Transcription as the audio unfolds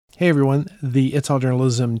Hey everyone, the It's All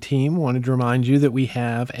Journalism team wanted to remind you that we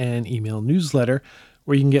have an email newsletter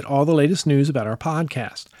where you can get all the latest news about our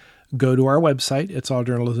podcast. Go to our website,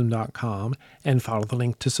 itsalljournalism.com, and follow the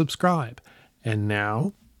link to subscribe. And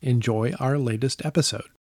now, enjoy our latest episode.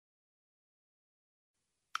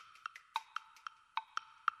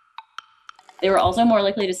 They were also more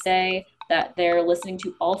likely to say that they're listening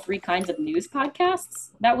to all three kinds of news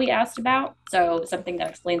podcasts that we asked about. So something that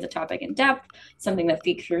explains a topic in depth, something that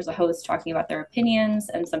features a host talking about their opinions,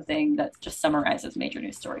 and something that just summarizes major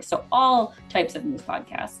news stories. So all types of news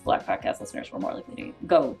podcasts, Black podcast listeners were more likely to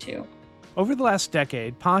go to. Over the last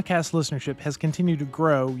decade, podcast listenership has continued to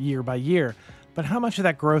grow year by year. But how much of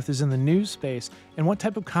that growth is in the news space, and what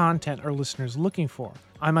type of content are listeners looking for?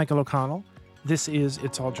 I'm Michael O'Connell. This is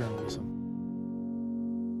It's All Journalism.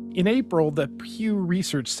 In April, the Pew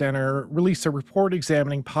Research Center released a report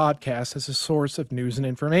examining podcasts as a source of news and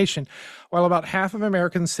information. While about half of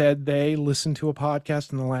Americans said they listened to a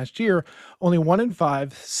podcast in the last year, only 1 in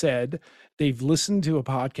 5 said they've listened to a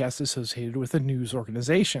podcast associated with a news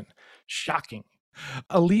organization. Shocking.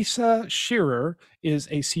 Elisa Shearer is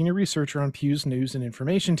a senior researcher on Pew's news and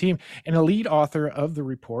information team and a lead author of the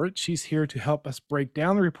report. She's here to help us break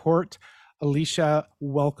down the report. Alicia,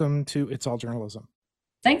 welcome to It's All Journalism.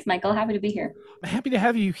 Thanks, Michael. Happy to be here. I'm happy to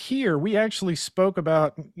have you here. We actually spoke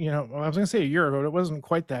about, I was going to say a year ago, but it wasn't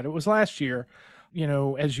quite that. It was last year,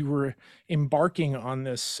 as you were embarking on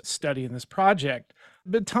this study and this project.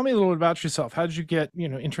 But tell me a little bit about yourself. How did you get,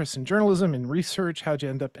 interest in journalism and research? How'd you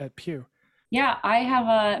end up at Pew? Yeah, I have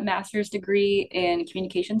a master's degree in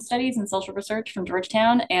communication studies and social research from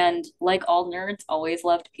Georgetown. And like all nerds, always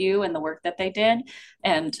loved Pew and the work that they did,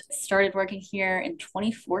 and started working here in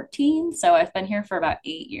 2014. So I've been here for about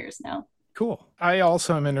 8 years now. Cool. I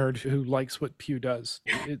also am a nerd who likes what Pew does.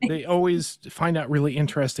 They always find out really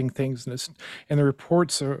interesting things, and the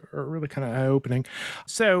reports are really kind of eye-opening.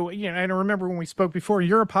 So, and I remember when we spoke before,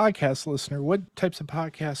 you're a podcast listener. What types of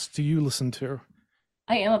podcasts do you listen to?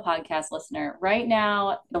 I am a podcast listener. Right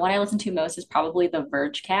now, the one I listen to most is probably the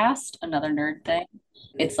Vergecast, another nerd thing.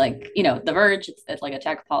 It's like, The Verge, it's like a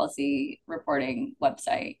tech policy reporting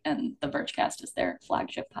website, and the Vergecast is their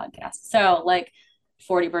flagship podcast. So, like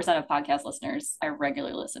 40% of podcast listeners, I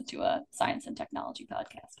regularly listen to a science and technology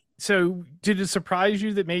podcast. So, did it surprise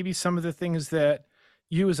you that maybe some of the things that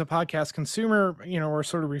you as a podcast consumer, were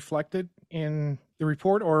sort of reflected in the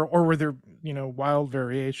report, or were there, wild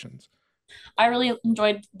variations? I really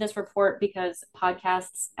enjoyed this report because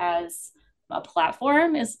podcasts as a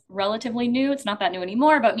platform is relatively new. It's not that new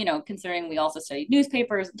anymore, but considering we also studied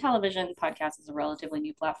newspapers and television, podcast is a relatively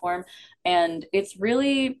new platform, and it's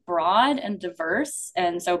really broad and diverse.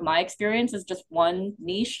 And so my experience is just one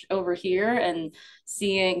niche over here, and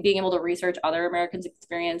being able to research other Americans'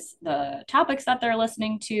 experience, the topics that they're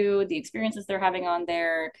listening to, the experiences they're having on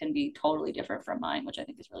there can be totally different from mine, which I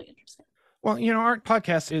think is really interesting. Well, our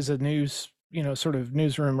podcast is a news, sort of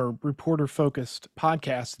newsroom or reporter focused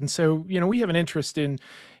podcast. And so, we have an interest in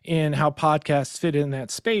how podcasts fit in that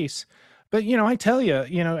space. But, I tell you,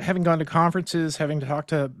 having gone to conferences, having to talk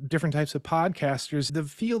to different types of podcasters, the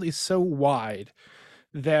field is so wide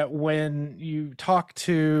that when you talk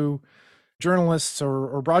to journalists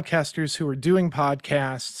or broadcasters who are doing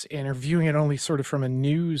podcasts and are viewing it only sort of from a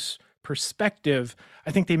news perspective,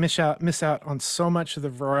 I think they miss out on so much of the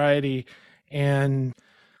variety and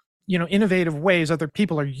innovative ways other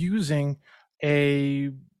people are using a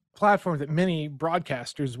platform that many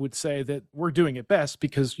broadcasters would say that we're doing it best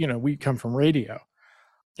because we come from radio.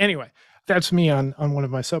 Anyway, that's me on one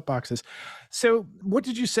of my soapboxes. So what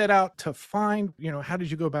did you set out to find? How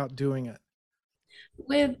did you go about doing it?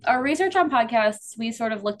 With our research on podcasts, we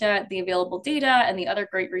sort of looked at the available data and the other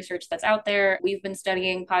great research that's out there. We've been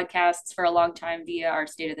studying podcasts for a long time via our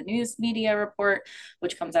State of the News Media report,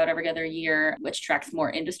 which comes out every other year, which tracks more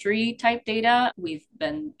industry type data. We've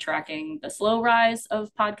been tracking the slow rise of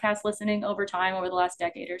podcast listening over time over the last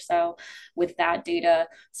decade or so with that data.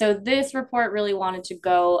 So this report really wanted to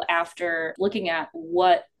go after looking at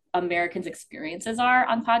what Americans' experiences are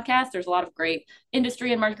on podcasts. There's a lot of great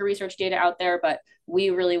industry and market research data out there, but we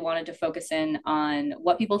really wanted to focus in on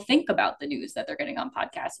what people think about the news that they're getting on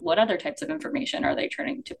podcasts. What other types of information are they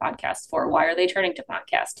turning to podcasts for? Why are they turning to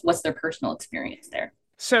podcasts? What's their personal experience there?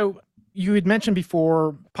 So you had mentioned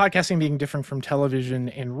before podcasting being different from television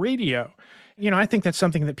and radio. I think that's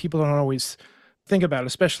something that people don't always think about,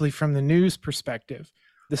 especially from the news perspective.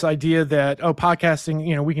 This idea that,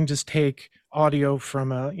 podcasting, we can just take audio from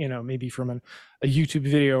maybe from a YouTube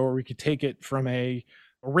video, or we could take it from a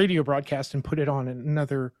radio broadcast and put it on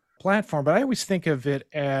another platform. But I always think of it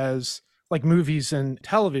as like movies and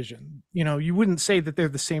television. You wouldn't say that they're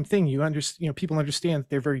the same thing. People understand that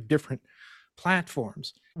they're very different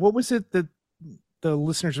platforms. What was it that the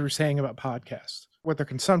listeners were saying about podcasts, what their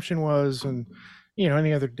consumption was, and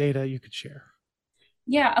any other data you could share?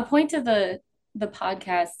 Yeah, a point to the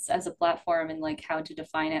podcasts as a platform and like how to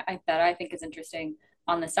define it, that I think is interesting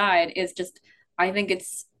on the side is just I think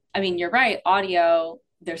it's I mean, you're right, audio,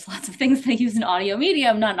 there's lots of things that use an audio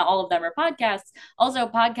medium, not all of them are podcasts. Also,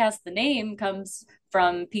 podcast, the name comes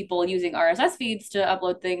from people using RSS feeds to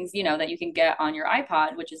upload things, that you can get on your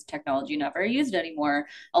iPod, which is technology not very used anymore.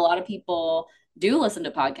 A lot of people do listen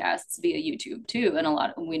to podcasts via YouTube too.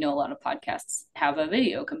 And we know a lot of podcasts have a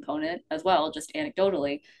video component as well, just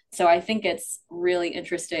anecdotally. So I think it's really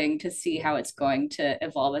interesting to see how it's going to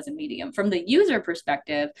evolve as a medium. From the user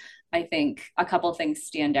perspective, I think a couple of things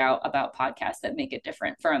stand out about podcasts that make it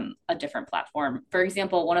different from a different platform. For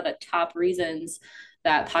example, one of the top reasons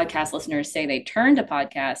that podcast listeners say they turn to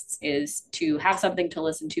podcasts is to have something to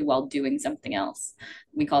listen to while doing something else.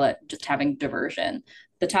 We call it just having diversion.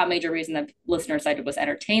 The top major reason that listeners cited was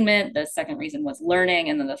entertainment. The second reason was learning.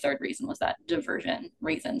 And then the third reason was that diversion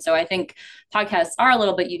reason. So I think podcasts are a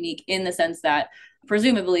little bit unique in the sense that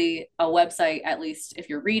presumably a website, at least if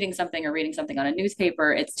you're reading something or reading something on a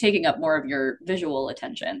newspaper, it's taking up more of your visual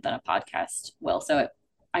attention than a podcast will. So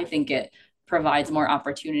I think it provides more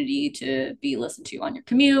opportunity to be listened to on your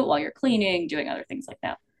commute, while you're cleaning, doing other things like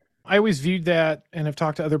that. I always viewed that, and have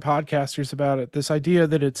talked to other podcasters about it, this idea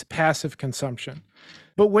that it's passive consumption.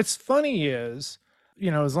 But what's funny is,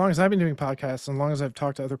 as long as I've been doing podcasts, and as long as I've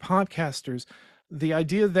talked to other podcasters, the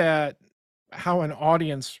idea that how an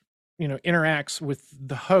audience, interacts with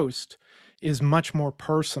the host is much more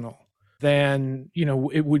personal than,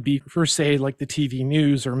 it would be for, say, like the TV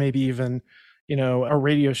news, or maybe even, a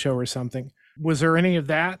radio show or something. Was there any of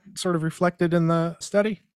that sort of reflected in the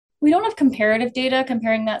study? We don't have comparative data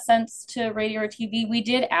comparing that sense to radio or TV. We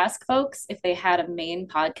did ask folks if they had a main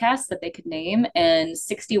podcast that they could name, and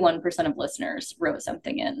 61% of listeners wrote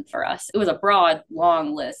something in for us. It was a broad,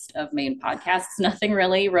 long list of main podcasts. Nothing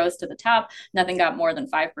really rose to the top. Nothing got more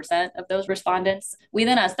than 5% of those respondents. We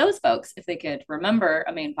then asked those folks if they could remember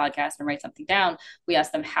a main podcast and write something down. We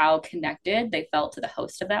asked them how connected they felt to the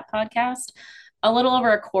host of that podcast. A little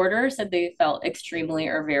over a quarter said they felt extremely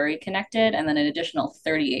or very connected. And then an additional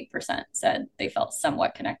 38% said they felt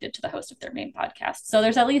somewhat connected to the host of their main podcast. So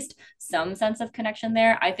there's at least some sense of connection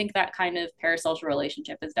there. I think that kind of parasocial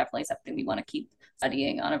relationship is definitely something we want to keep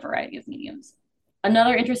studying on a variety of mediums.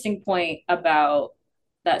 Another interesting point about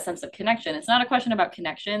that sense of connection, it's not a question about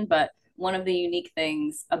connection, but one of the unique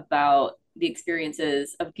things about the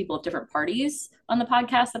experiences of people of different parties on the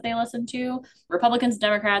podcast that they listen to. Republicans and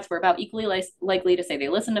Democrats were about equally likely to say they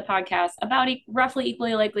listen to podcasts, about roughly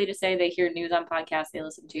equally likely to say they hear news on podcasts they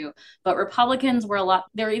listen to. But Republicans were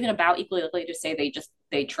they're even about equally likely to say they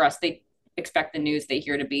expect the news they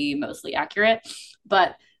hear to be mostly accurate.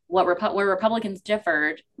 But where Republicans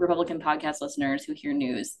differed, Republican podcast listeners who hear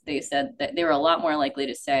news, they said that they were a lot more likely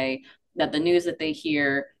to say that the news that they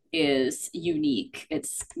hear is unique.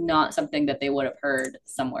 It's not something that they would have heard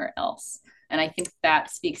somewhere else. And I think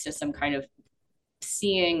that speaks to some kind of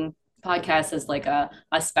seeing podcasts as like a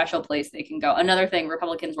special place they can go. Another thing,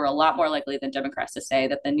 Republicans were a lot more likely than Democrats to say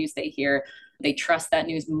that the news they hear, they trust that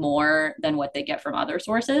news more than what they get from other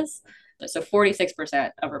sources. So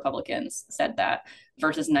 46% of Republicans said that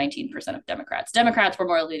versus 19% of Democrats. Democrats were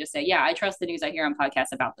more likely to say, yeah, I trust the news I hear on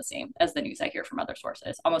podcasts about the same as the news I hear from other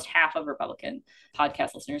sources. Almost half of Republican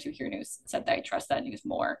podcast listeners who hear news said they trust that news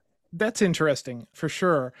more. That's interesting, for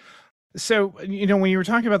sure. So, when you were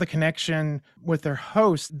talking about the connection with their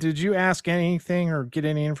host, did you ask anything or get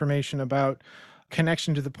any information about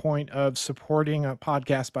connection to the point of supporting a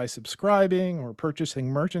podcast by subscribing or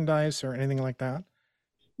purchasing merchandise or anything like that?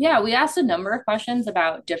 Yeah, we asked a number of questions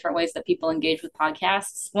about different ways that people engage with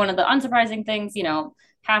podcasts. One of the unsurprising things,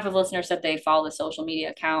 half of listeners said they follow the social media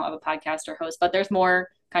account of a podcast or host, but there's more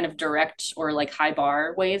kind of direct or like high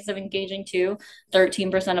bar ways of engaging too.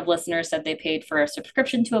 13% of listeners said they paid for a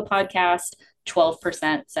subscription to a podcast.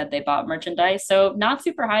 12% said they bought merchandise. So not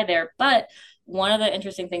super high there. But one of the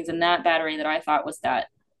interesting things in that battery that I thought was that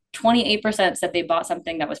 28% said they bought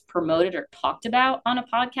something that was promoted or talked about on a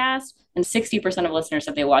podcast. And 60% of listeners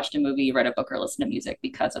said they watched a movie, read a book, or listened to music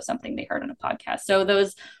because of something they heard on a podcast. So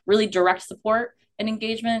those really direct support and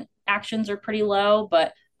engagement actions are pretty low,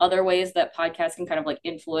 but other ways that podcasts can kind of like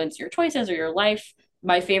influence your choices or your life.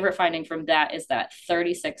 My favorite finding from that is that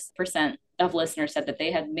 36% of listeners said that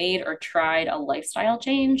they had made or tried a lifestyle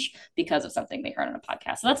change because of something they heard on a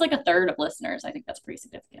podcast. So that's like a third of listeners. I think that's pretty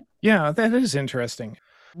significant. Yeah, that is interesting.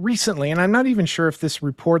 recently, and I'm not even sure if this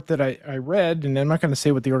report that I read, and I'm not going to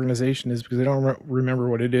say what the organization is because I don't remember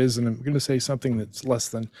what it is, and I'm going to say something that's less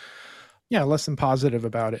than positive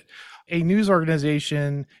about it. A news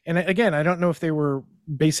organization, and again, I don't know if they were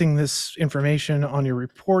basing this information on your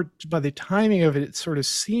report. By the timing of it, it sort of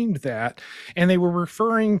seemed that, and they were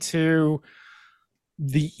referring to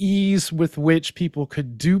the ease with which people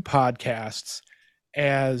could do podcasts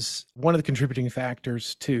as one of the contributing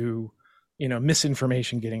factors to,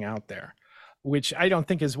 misinformation getting out there, which I don't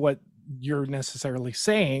think is what you're necessarily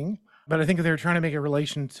saying, but I think they're trying to make a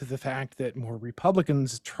relation to the fact that more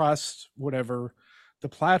Republicans trust whatever the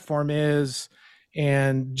platform is.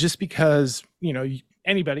 And just because,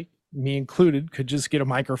 anybody, me included, could just get a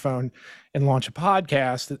microphone and launch a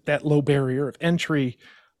podcast, that low barrier of entry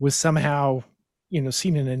was somehow,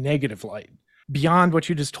 seen in a negative light. Beyond what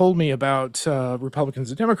you just told me about Republicans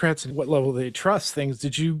and Democrats and what level they trust things,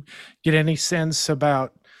 did you get any sense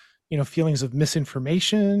about, feelings of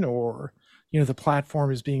misinformation, or, the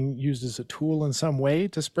platform is being used as a tool in some way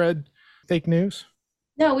to spread fake news?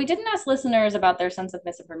 No, we didn't ask listeners about their sense of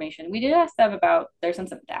misinformation. We did ask them about their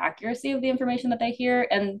sense of the accuracy of the information that they hear.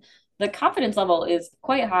 And the confidence level is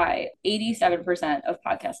quite high. 87% of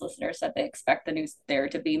podcast listeners said they expect the news there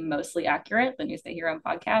to be mostly accurate, the news they hear on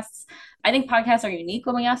podcasts. I think podcasts are unique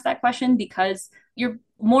when we ask that question because you're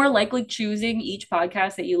more likely choosing each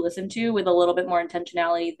podcast that you listen to with a little bit more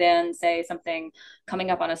intentionality than, say, something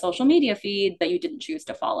coming up on a social media feed that you didn't choose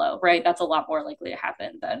to follow, right? That's a lot more likely to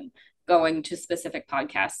happen than going to specific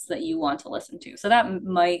podcasts that you want to listen to. So that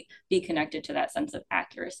might be connected to that sense of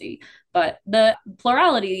accuracy. But the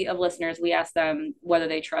plurality of listeners, we ask them whether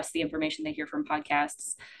they trust the information they hear from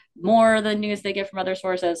podcasts more than news they get from other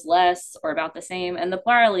sources, less, or about the same. And the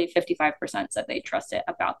plurality, 55%, said they trust it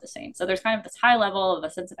about the same. So there's kind of this high level of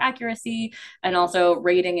a sense of accuracy and also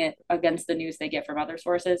rating it against the news they get from other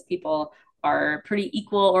sources. People are pretty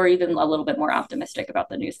equal or even a little bit more optimistic about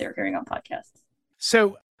the news they're hearing on podcasts.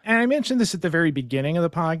 So, and I mentioned this at the very beginning of the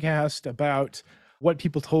podcast about what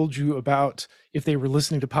people told you about if they were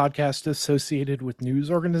listening to podcasts associated with news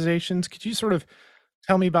organizations. Could you sort of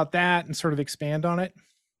tell me about that and sort of expand on it?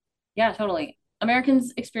 Yeah, totally.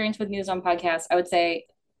 Americans' experience with news on podcasts, I would say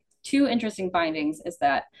two interesting findings is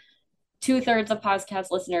that two-thirds of podcast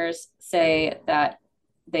listeners say that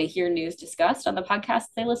they hear news discussed on the podcasts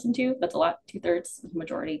they listen to. That's a lot, two-thirds,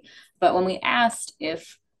 majority. But when we asked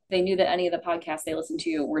if they knew that any of the podcasts they listened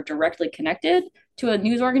to were directly connected to a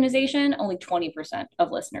news organization, only 20%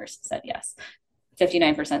 of listeners said yes.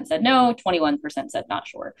 59% said no, 21% said not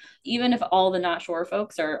sure. Even if all the not sure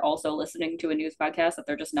folks are also listening to a news podcast that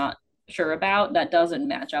they're just not sure about, that doesn't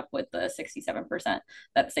match up with the 67%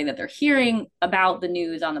 that say that they're hearing about the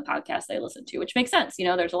news on the podcast they listen to, which makes sense.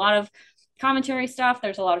 There's a lot of commentary stuff.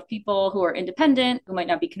 There's a lot of people who are independent, who might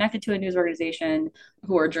not be connected to a news organization,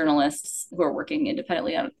 who are journalists, who are working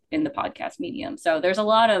independently in the podcast medium. So there's a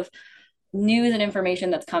lot of news and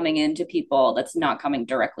information that's coming into people that's not coming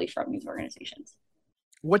directly from news organizations.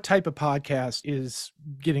 What type of podcast is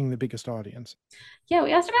getting the biggest audience? Yeah,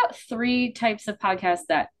 we asked about three types of podcasts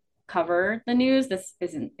that cover the news. This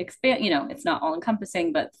isn't it's not all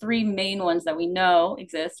encompassing, but three main ones that we know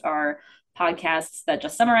exist are podcasts that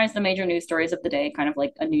just summarize the major news stories of the day, kind of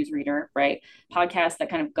like a news reader, right? Podcasts that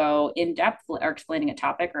kind of go in depth or explaining a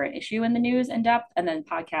topic or an issue in the news in depth, and then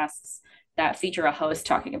podcasts that feature a host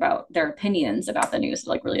talking about their opinions about the news,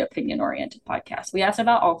 like really opinion oriented podcasts. We asked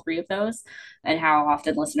about all three of those and how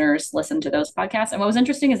often listeners listen to those podcasts. And what was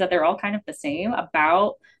interesting is that they're all kind of the same.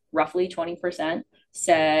 About roughly 20%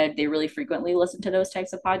 said they really frequently listen to those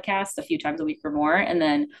types of podcasts a few times a week or more. And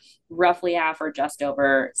then roughly half or just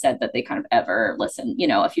over said that they kind of ever listen,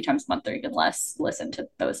 a few times a month or even less, listen to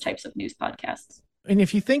those types of news podcasts. And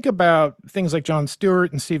if you think about things like Jon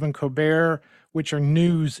Stewart and Stephen Colbert, which are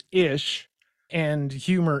news-ish and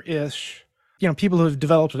humor-ish, people have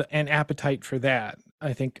developed an appetite for that,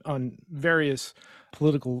 I think, on various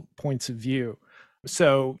political points of view.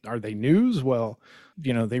 So are they news? Well,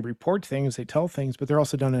 they report things, they tell things, but they're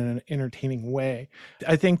also done in an entertaining way.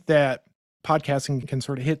 I think that podcasting can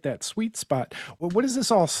sort of hit that sweet spot. Well, what does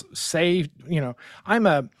this all say? I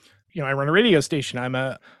run a radio station. I'm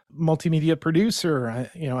a multimedia producer.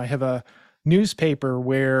 I have a newspaper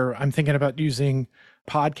where I'm thinking about using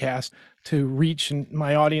podcast to reach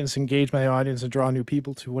my audience, engage my audience, and draw new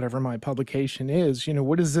people to whatever my publication is.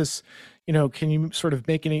 What is this? Can you sort of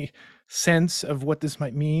make any sense of what this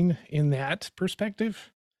might mean in that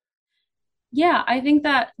perspective? Yeah, I think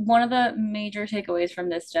that one of the major takeaways from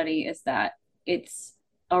this study is that it's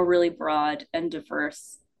a really broad and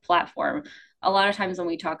diverse platform. A lot of times when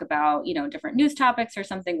we talk about, different news topics or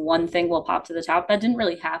something, one thing will pop to the top. That didn't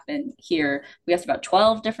really happen here. We asked about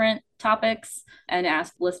 12 different topics and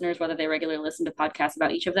asked listeners whether they regularly listen to podcasts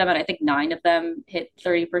about each of them. And I think 9 of them hit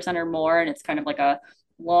 30% or more. And it's kind of like a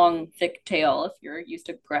long, thick tail if you're used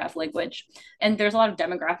to graph language. And there's a lot of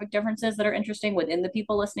demographic differences that are interesting within the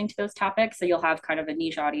people listening to those topics. So you'll have kind of a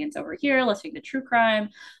niche audience over here listening to true crime,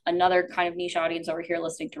 another kind of niche audience over here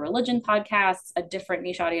listening to religion podcasts, a different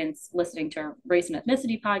niche audience listening to race and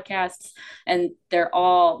ethnicity podcasts. And they're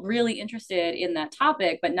all really interested in that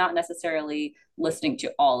topic, but not necessarily listening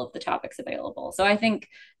to all of the topics available. So I think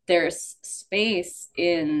there's space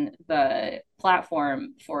in the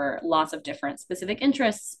platform for lots of different specific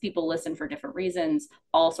interests. People listen for different reasons.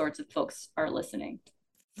 All sorts of folks are listening.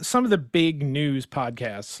 Some of the big news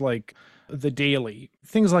podcasts like The Daily,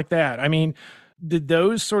 things like that. I mean, did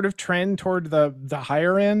those sort of trend toward the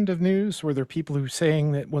higher end of news? Were there people who were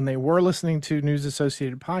saying that when they were listening to news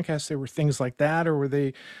associated podcasts, there were things like that, or were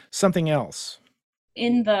they something else?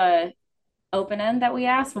 In the open end that we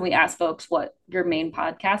asked, when we asked folks what your main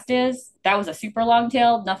podcast is, that was a super long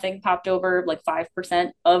tail. Nothing popped over like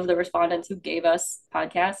 5% of the respondents who gave us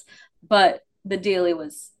podcasts, but The Daily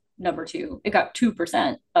was number two. It got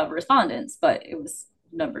 2% of respondents, but it was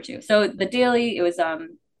number two. So The Daily, it was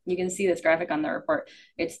you can see this graphic on the report.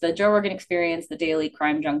 It's the Joe Rogan Experience, The Daily,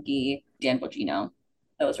 Crime Junkie, Dan Bongino.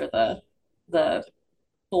 Those are the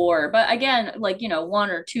four, but again, like, 1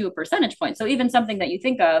 or 2 percentage points. So even something that you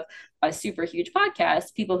think of a super huge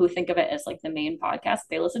podcast, people who think of it as like the main podcast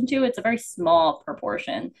they listen to, it's a very small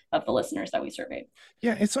proportion of the listeners that we surveyed.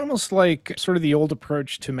 Yeah, it's almost like sort of the old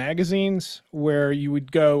approach to magazines where you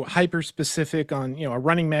would go hyper specific on, a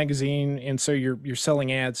running magazine. And so you're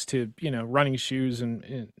selling ads to, running shoes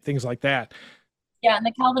and things like that. Yeah, and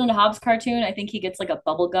the Calvin and Hobbes cartoon, I think he gets like a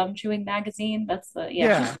bubblegum chewing magazine. That's the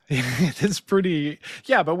Yeah, it's pretty.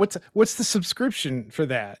 Yeah, but what's the subscription for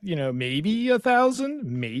that? Maybe 1,000,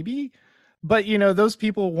 maybe. But those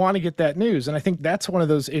people want to get that news, and I think that's one of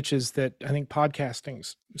those itches that I think podcasting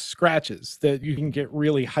scratches. That you can get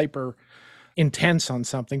really intense on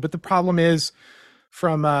something, but the problem is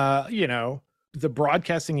from the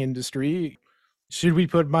broadcasting industry. Should we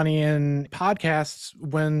put money in podcasts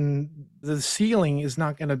when the ceiling is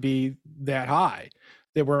not going to be that high,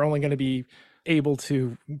 that we're only going to be able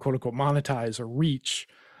to quote unquote monetize or reach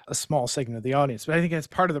a small segment of the audience? But I think that's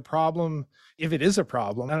part of the problem. If it is a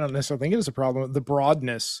problem, I don't necessarily think it is a problem, the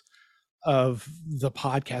broadness of the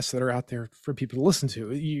podcasts that are out there for people to listen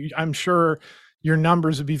to. I'm sure your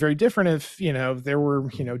numbers would be very different if, there were,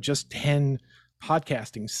 just 10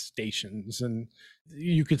 podcasting stations and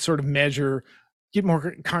you could sort of get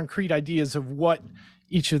more concrete ideas of what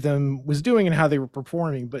each of them was doing and how they were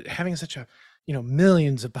performing. But having such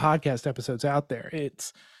millions of podcast episodes out there,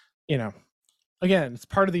 it's, again, it's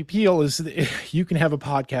part of the appeal is that you can have a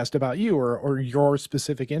podcast about you or your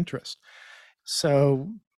specific interest.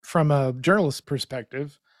 So from a journalist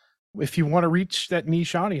perspective, if you want to reach that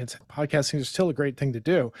niche audience, podcasting is still a great thing to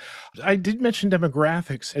do. I did mention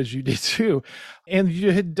demographics, as you did too, and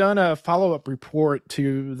you had done a follow-up report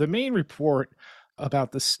to the main report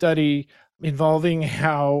about the study involving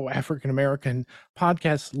how African-American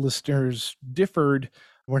podcast listeners differed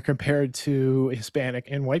when compared to Hispanic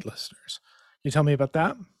and white listeners. Can you tell me about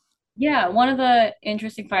that? Yeah, one of the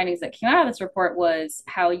interesting findings that came out of this report was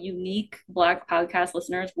how unique Black podcast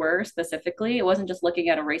listeners were specifically. It wasn't just looking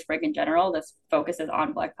at a race break in general. This focuses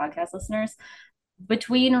on Black podcast listeners.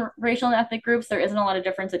 Between racial and ethnic groups, there isn't a lot of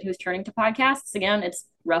difference in who's turning to podcasts. Again, it's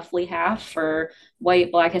roughly half for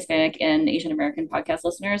white, Black, Hispanic, and Asian American podcast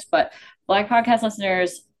listeners. But Black podcast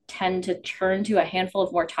listeners tend to turn to a handful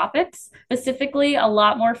of more topics, specifically a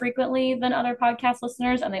lot more frequently than other podcast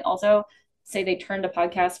listeners. And they also say they turn to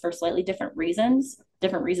podcasts for slightly different reasons.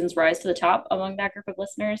 Different reasons rise to the top among that group of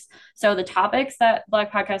listeners. So the topics that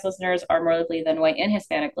Black podcast listeners are more likely than white and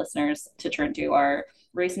Hispanic listeners to turn to are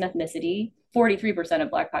race and ethnicity. 43% of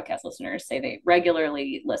Black podcast listeners say they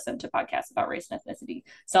regularly listen to podcasts about race and ethnicity.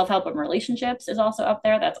 Self-help and relationships is also up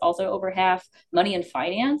there. That's also over half. Money and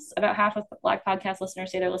finance, about half of Black podcast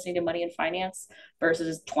listeners say they're listening to money and finance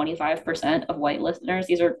versus 25% of white listeners.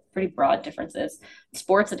 These are pretty broad differences.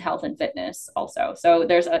 Sports and health and fitness also. So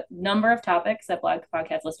there's a number of topics that Black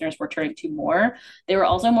podcast listeners were turning to more. They were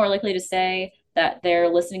also more likely to say that they're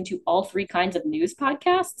listening to all 3 kinds of news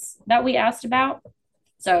podcasts that we asked about.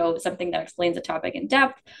 So something that explains a topic in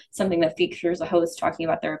depth, something that features a host talking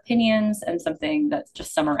about their opinions, and something that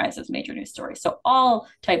just summarizes major news stories. So all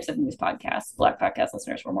types of news podcasts, Black podcast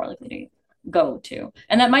listeners were more likely to go to.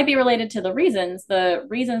 And that might be related to the reasons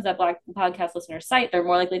that Black podcast listeners cite. They're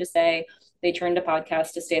more likely to say they turn to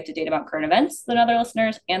podcasts to stay up to date about current events than other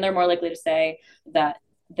listeners, and they're more likely to say that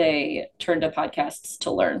they turn to podcasts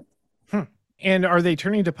to learn. And are they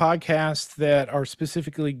turning to podcasts that are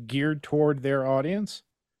specifically geared toward their audience?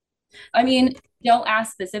 I mean, don't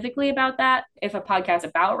ask specifically about that. If a podcast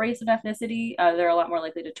about race and ethnicity, they're a lot more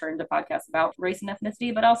likely to turn to podcasts about race and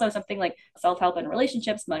ethnicity, but also something like self-help and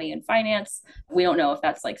relationships, money and finance. We don't know if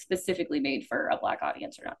that's like specifically made for a Black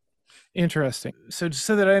audience or not. Interesting. So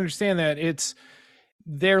that I understand that,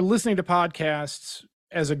 they're listening to podcasts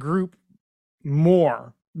as a group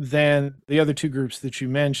more than the other two groups that you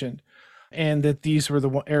mentioned, and that these were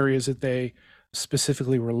the areas that they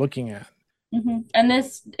specifically were looking at. Mm-hmm. And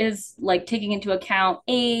this is like taking into account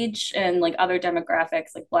age and like other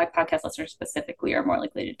demographics, like Black podcast listeners specifically are more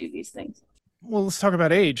likely to do these things. Well, let's talk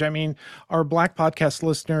about age. I mean, are Black podcast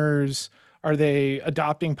listeners, are they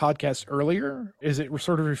adopting podcasts earlier? Is it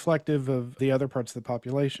sort of reflective of the other parts of the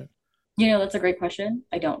population? That's a great question.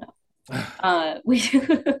 I don't know. We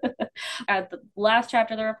at the last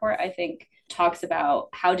chapter of the report, I think talks about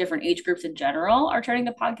how different age groups in general are turning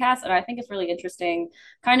to podcasts. And I think it's really interesting,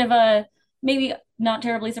 kind of a maybe not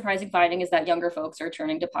terribly surprising finding is that younger folks are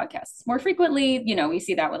turning to podcasts more frequently. We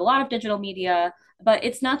see that with a lot of digital media, but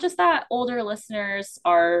it's not just that older listeners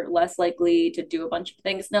are less likely to do a bunch of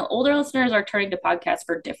things. No, older listeners are turning to podcasts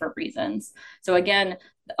for different reasons. So again,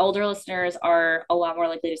 the older listeners are a lot more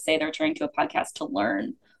likely to say they're turning to a podcast to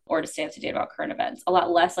learn or to stay up to date about current events, a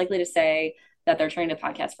lot less likely to say that they're turning to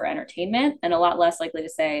podcasts for entertainment, and a lot less likely to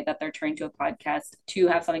say that they're turning to a podcast to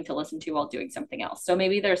have something to listen to while doing something else. So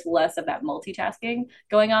maybe there's less of that multitasking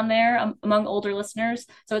going on there among older listeners.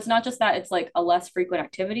 So it's not just that it's like a less frequent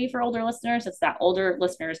activity for older listeners, it's that older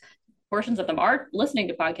listeners, portions of them are listening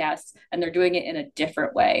to podcasts and they're doing it in a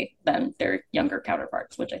different way than their younger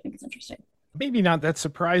counterparts, which I think is interesting. Maybe not that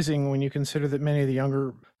surprising when you consider that many of the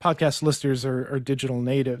younger podcast listeners are digital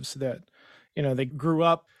natives, that, they grew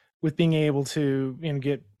up with being able to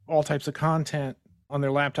get all types of content on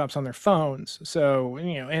their laptops, on their phones. So,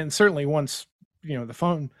 and certainly once, the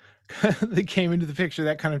phone that came into the picture,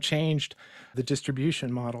 that kind of changed the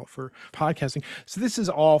distribution model for podcasting. So this is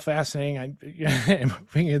all fascinating. I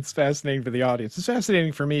think it's fascinating for the audience. It's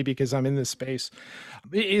fascinating for me because I'm in this space.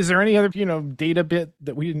 Is there any other, data bit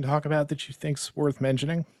that we didn't talk about that you think's worth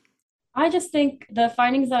mentioning? I just think the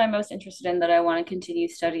findings that I'm most interested in that I want to continue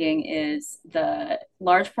studying is the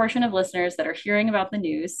large portion of listeners that are hearing about the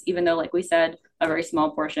news, even though, like we said, a very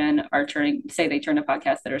small portion are say they turn to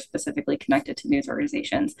podcasts that are specifically connected to news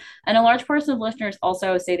organizations. And a large portion of listeners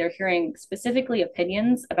also say they're hearing specifically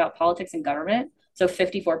opinions about politics and government. So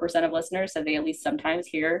 54% of listeners said they at least sometimes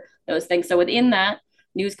hear those things. So within that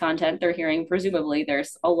news content they're hearing, presumably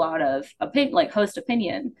there's a lot of host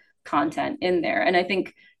opinion content in there. And I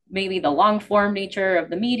think maybe the long form nature of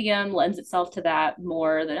the medium lends itself to that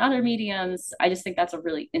more than other mediums. I just think that's a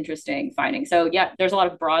really interesting finding. So yeah, there's a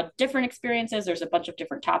lot of broad different experiences. There's a bunch of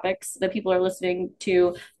different topics that people are listening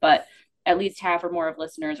to, but at least half or more of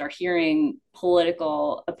listeners are hearing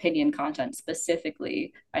political opinion content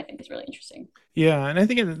specifically, I think is really interesting. Yeah. And I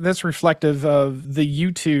think that's reflective of the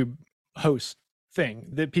YouTube host thing,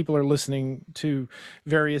 that people are listening to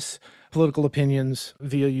various political opinions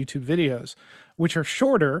via YouTube videos, which are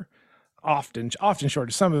shorter, often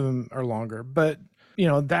shorter. Some of them are longer, but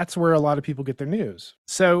that's where a lot of people get their news.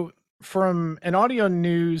 So from an audio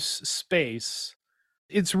news space,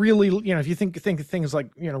 it's really, if you think of things like,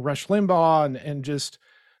 Rush Limbaugh and just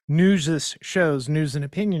news shows, news and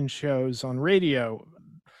opinion shows on radio,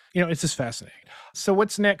 it's just fascinating. So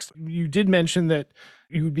what's next? You did mention that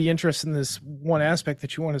you would be interested in this one aspect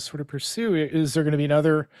that you want to sort of pursue. Is there going to be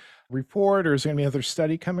another report, or is there going to be another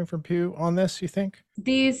study coming from Pew on this, you think?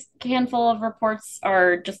 These handful of reports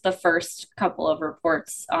are just the first couple of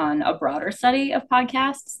reports on a broader study of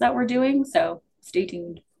podcasts that we're doing. So stay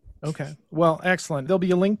tuned. Okay. Well, excellent. There'll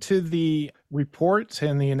be a link to the reports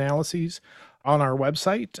and the analyses on our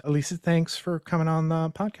website. Elisa, thanks for coming on the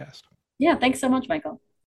podcast. Yeah, thanks so much, Michael.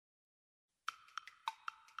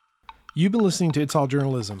 You've been listening to It's All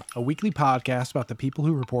Journalism, a weekly podcast about the people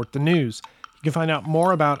who report the news. You can find out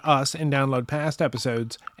more about us and download past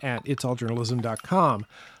episodes at itsalljournalism.com.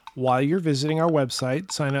 While you're visiting our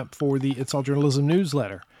website, sign up for the It's All Journalism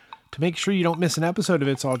newsletter. To make sure you don't miss an episode of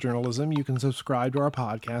It's All Journalism, you can subscribe to our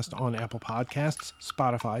podcast on Apple Podcasts,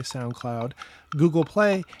 Spotify, SoundCloud, Google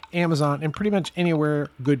Play, Amazon, and pretty much anywhere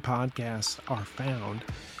good podcasts are found.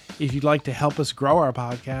 If you'd like to help us grow our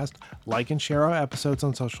podcast, like and share our episodes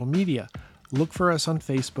on social media. Look for us on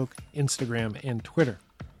Facebook, Instagram, and Twitter.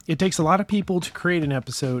 It takes a lot of people to create an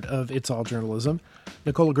episode of It's All Journalism.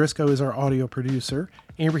 Nicola Grisco is our audio producer.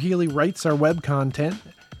 Amber Healy writes our web content.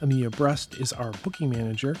 Amelia Brust is our booking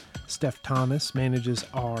manager. Steph Thomas manages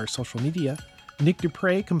our social media. Nick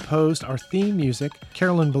Dupre composed our theme music.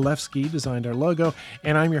 Carolyn Bolevsky designed our logo.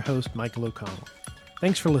 And I'm your host, Michael O'Connell.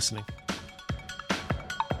 Thanks for listening.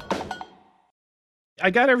 I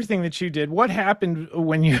got everything that you did. What happened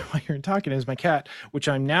when you were talking is my cat, which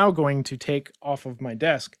I'm now going to take off of my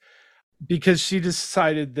desk because she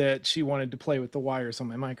decided that she wanted to play with the wires on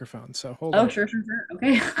my microphone. So hold on. Oh, sure.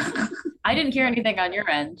 Okay. I didn't hear anything on your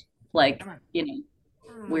end, like,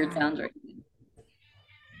 weird sounds or anything.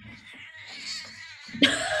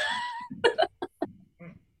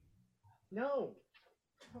 No.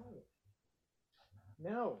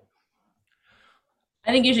 No.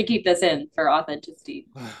 I think you should keep this in for authenticity.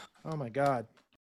 Oh my God.